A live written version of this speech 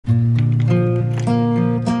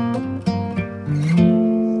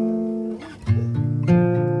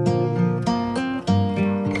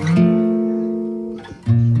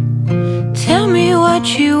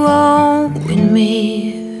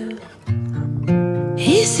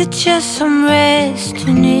Is it just some rest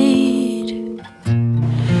you need?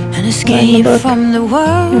 An escape from the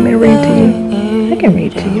world? Want me to read to you? I can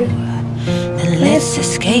read to you. Then let's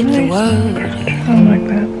escape the world. I don't like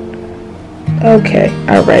that. Okay,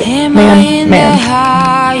 alright. Ma'am.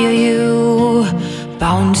 How are you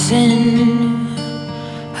bouncing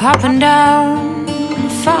up and down,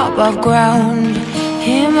 far above ground?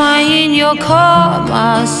 Am I in your car?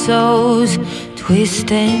 My soul's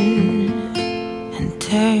twisting and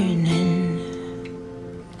turning.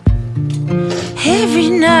 Every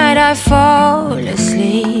night I fall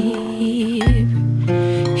asleep,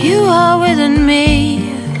 you are within me.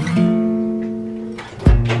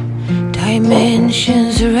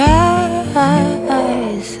 Dimensions arise,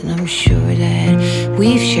 and I'm sure that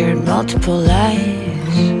we've shared multiple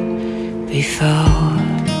lives before.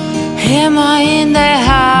 Am I in the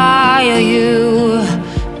high? Are you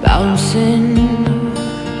bouncing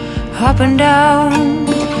up and down,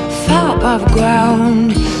 far above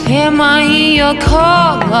ground? Am I in your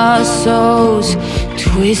car? My soul's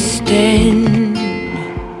twisting,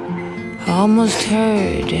 almost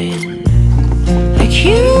hurting. Like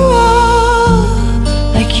you are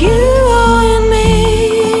in me.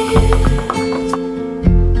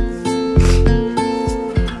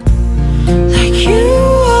 Like you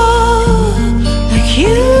are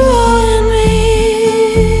in me.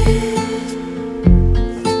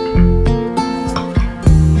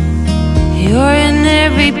 You're in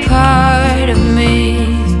every part of me,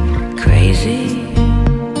 crazy.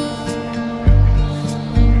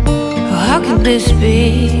 Oh, how could this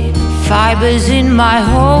be? Fibers in my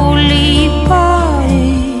holy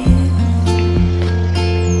body.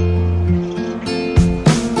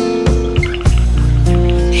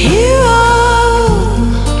 You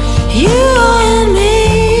are in me.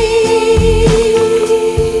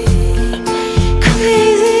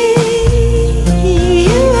 Crazy.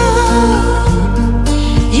 You are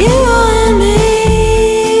in me.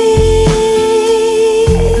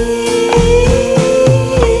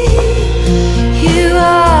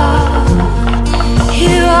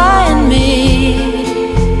 You are in me.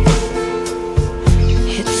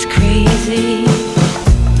 It's crazy.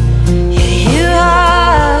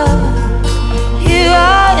 Yeah, you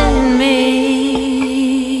are in me.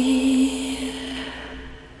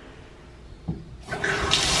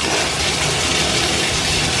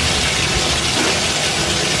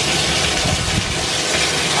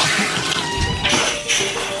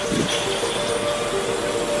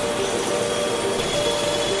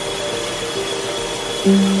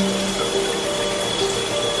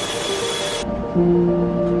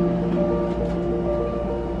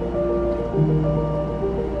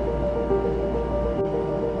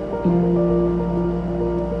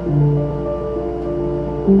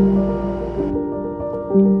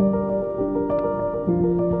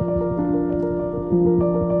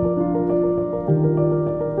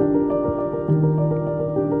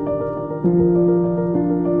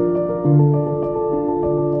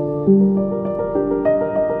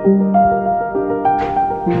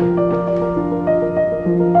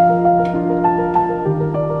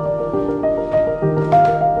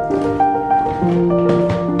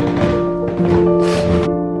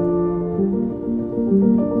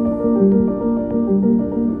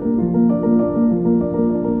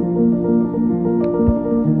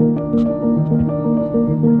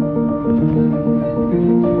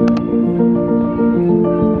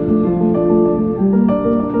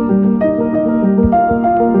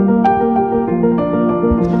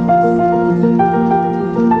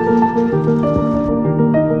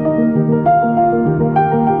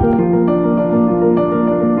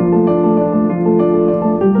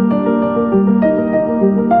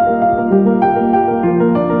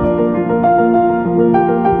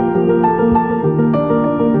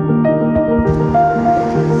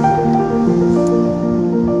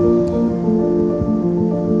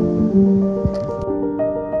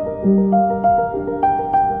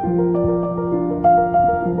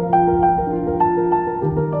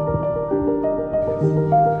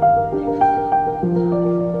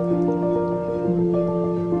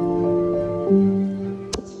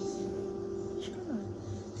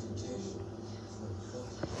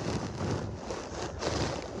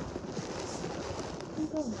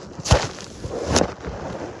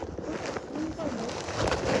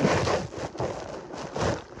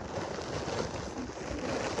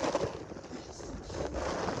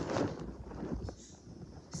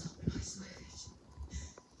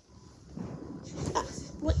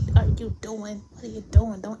 What are you doing? What are you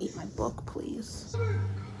doing? Don't eat my book, please.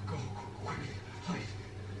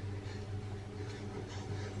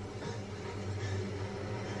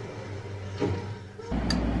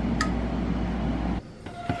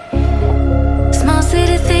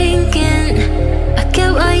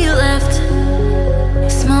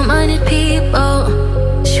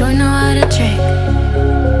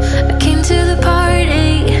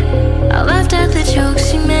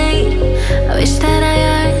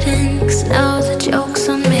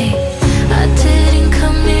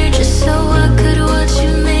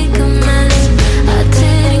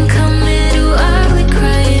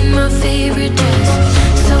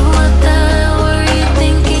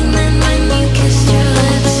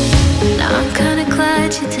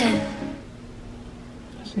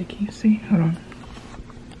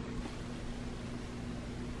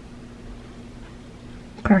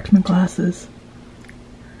 cracked my glasses.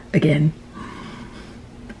 Again.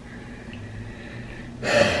 I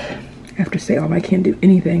have to stay on. I can't do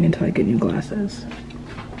anything until I get new glasses.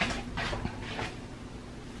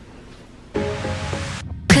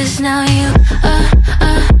 'Cause now you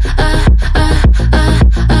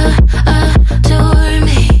adore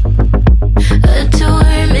me.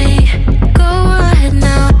 Go ahead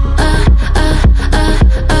now.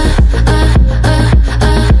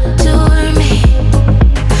 Adore me.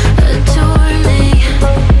 Adore me.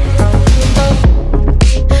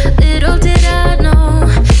 Little did I know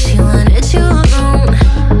she wanted you alone.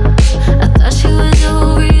 I thought she was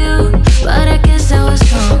over you, but I guess I was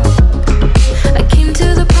wrong. I came to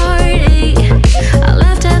the party, I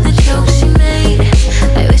laughed at the jokes she made.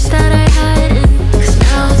 I wish that I hadn't, 'cause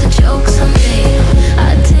now the joke's on me.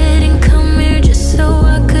 I didn't come here just so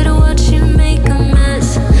I could watch you make a mess.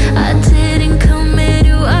 I didn't come here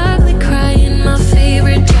to ugly cry in my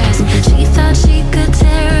favorite dress. She thought she could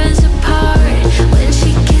tear us apart when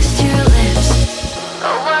she kissed your lips.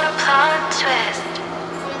 Oh, what a plot twist.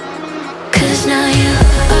 'Cause now you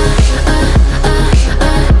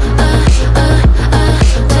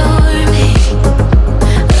adore me.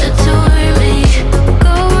 Adore me.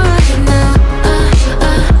 Go ahead now.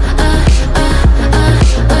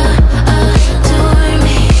 Adore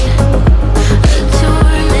me.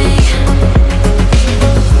 Adore me.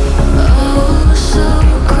 Oh, so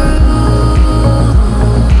cruel.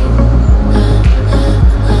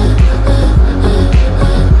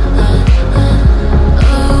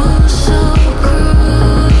 Oh, so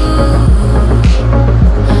cruel.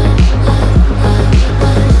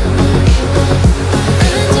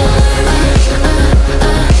 Adore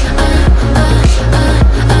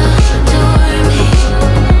me.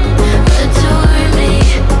 Adore me.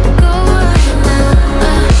 Go ahead now.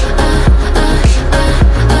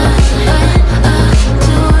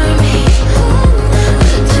 Adore me.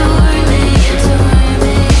 Adore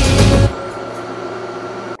me.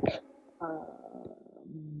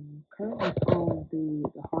 Currently on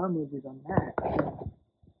the horror movies on Max.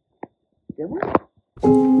 Did we?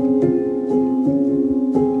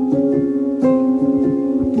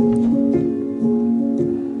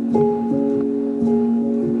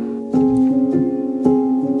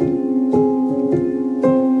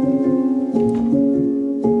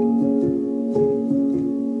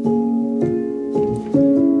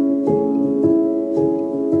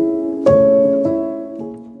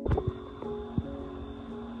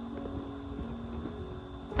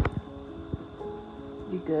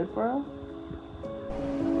 You good, bro?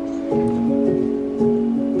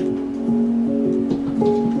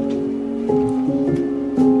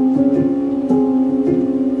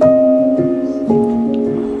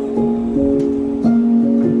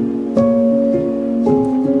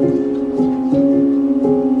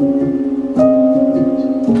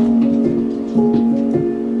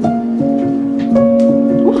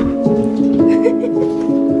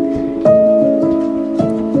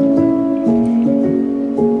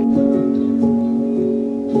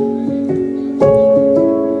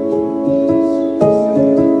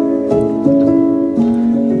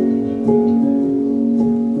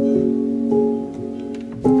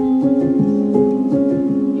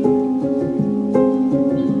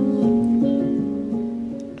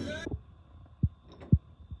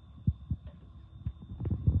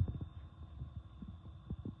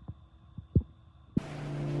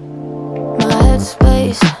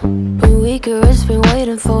 Space, but weaker, it's been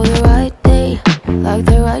waiting for the right day. Like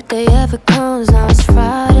the right day ever comes, now it's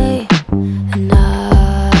Friday, and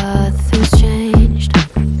nothing's changed.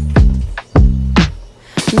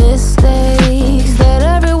 Mistakes that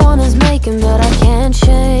everyone is making, but I can't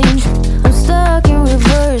change. I'm stuck in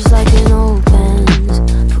reverse like an old Benz.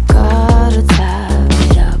 Forgot to tap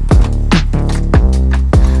it up.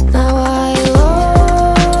 Now I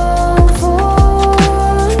long for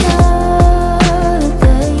another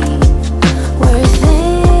day where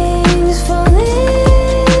things fall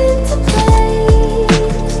into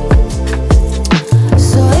place.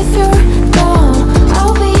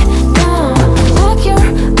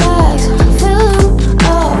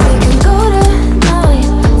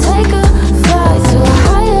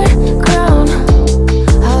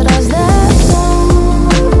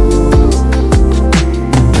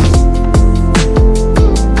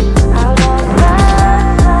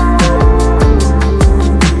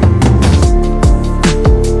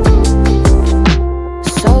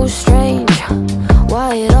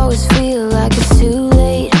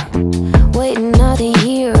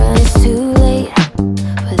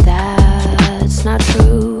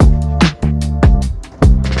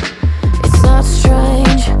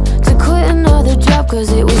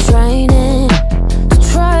 it's draining. So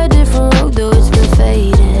try a different road, though it's been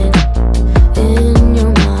fading in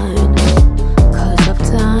your mind, 'cause of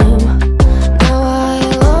time. Now I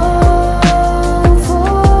long for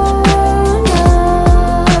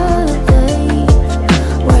another day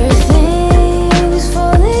where things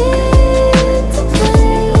fall into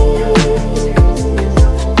place.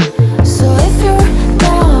 So if you're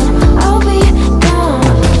down, I'll be down.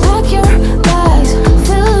 Pack your bags,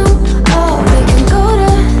 fill them up. We can go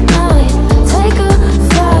tonight, take a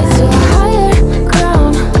flight to a higher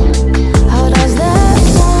ground. How does that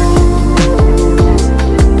sound?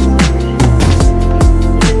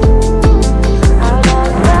 How does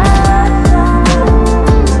that sound?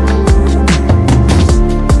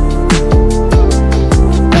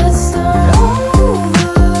 Let's start over.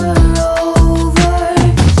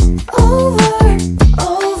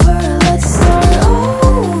 Let's start over. Let's start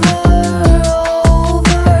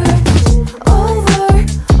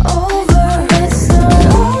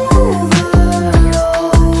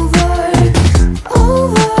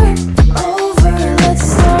Let's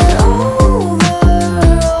start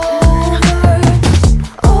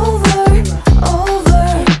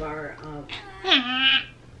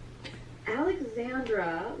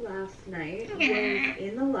Alexandra last night was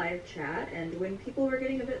in the live chat, and when people were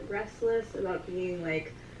getting a bit restless about being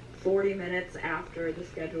like 40 minutes after the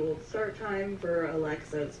scheduled start time for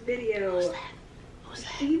Alexa's video,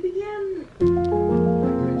 she began.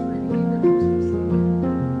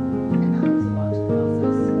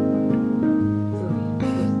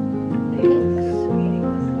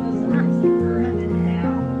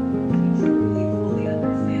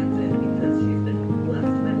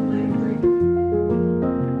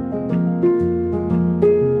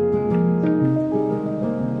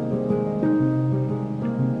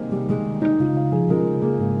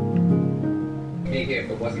 If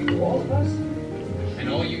it wasn't for all of us, and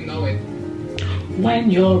all you know it. When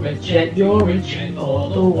you're a jet all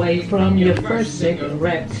the way from your first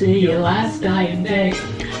cigarette to your last dying day.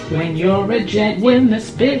 When you're a jet, when the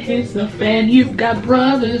spit hits the fan, you've got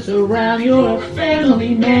brothers around, you're a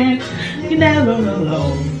family man. You're never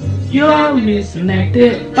alone, you're always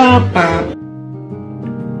connected. Ba-ba.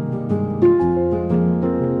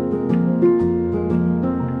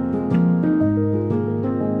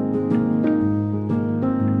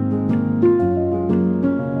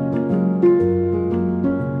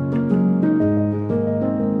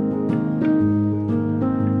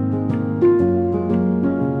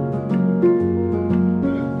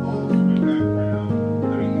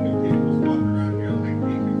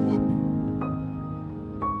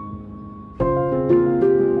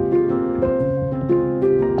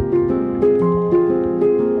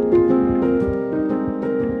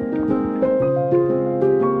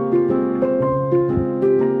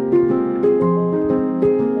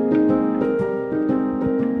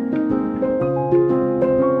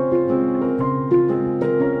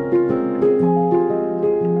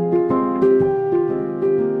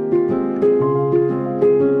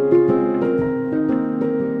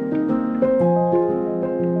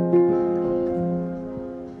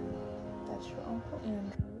 That's your Uncle Andrew.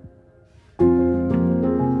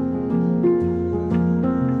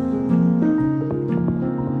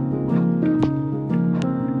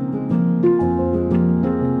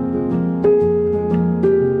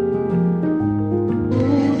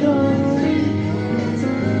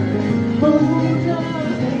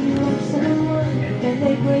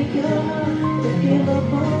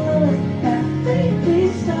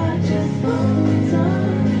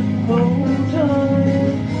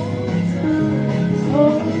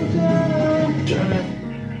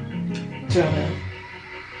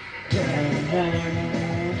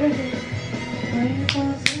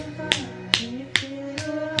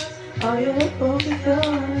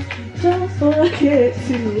 Don't forget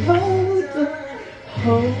to hold on,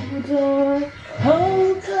 hold on,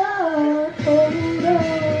 hold on, hold on.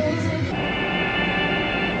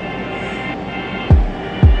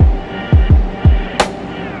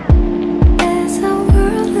 There's a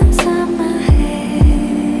world inside my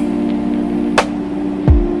head.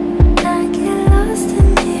 I get lost in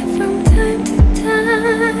it from time to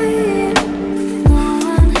time. No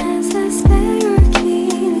one has a spare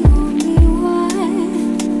key, only one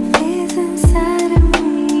is inside of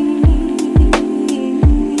me.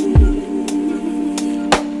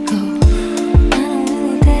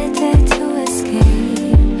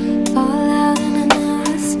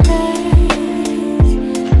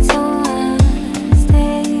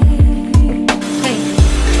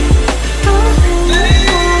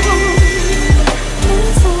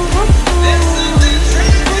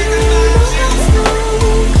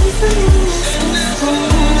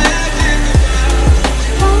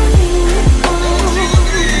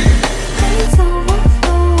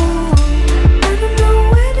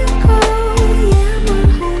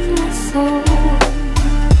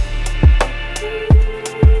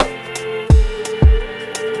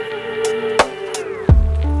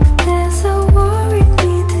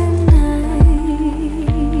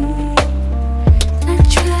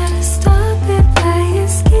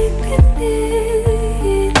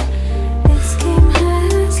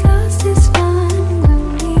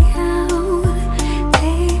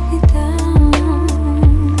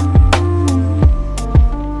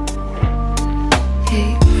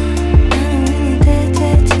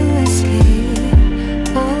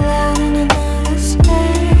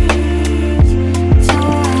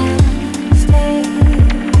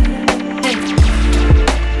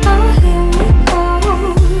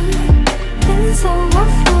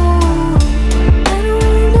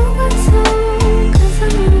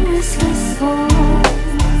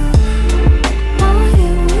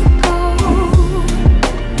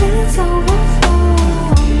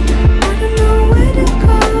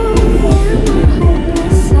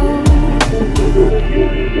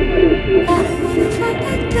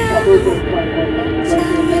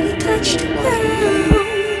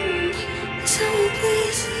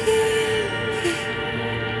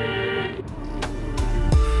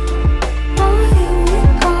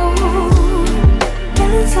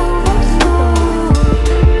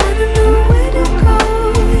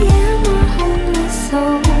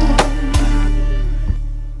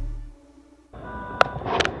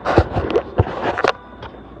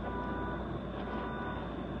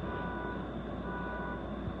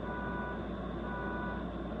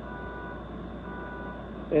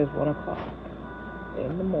 is 1 o'clock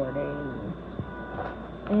in the morning.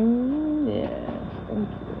 Yes, thank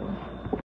you.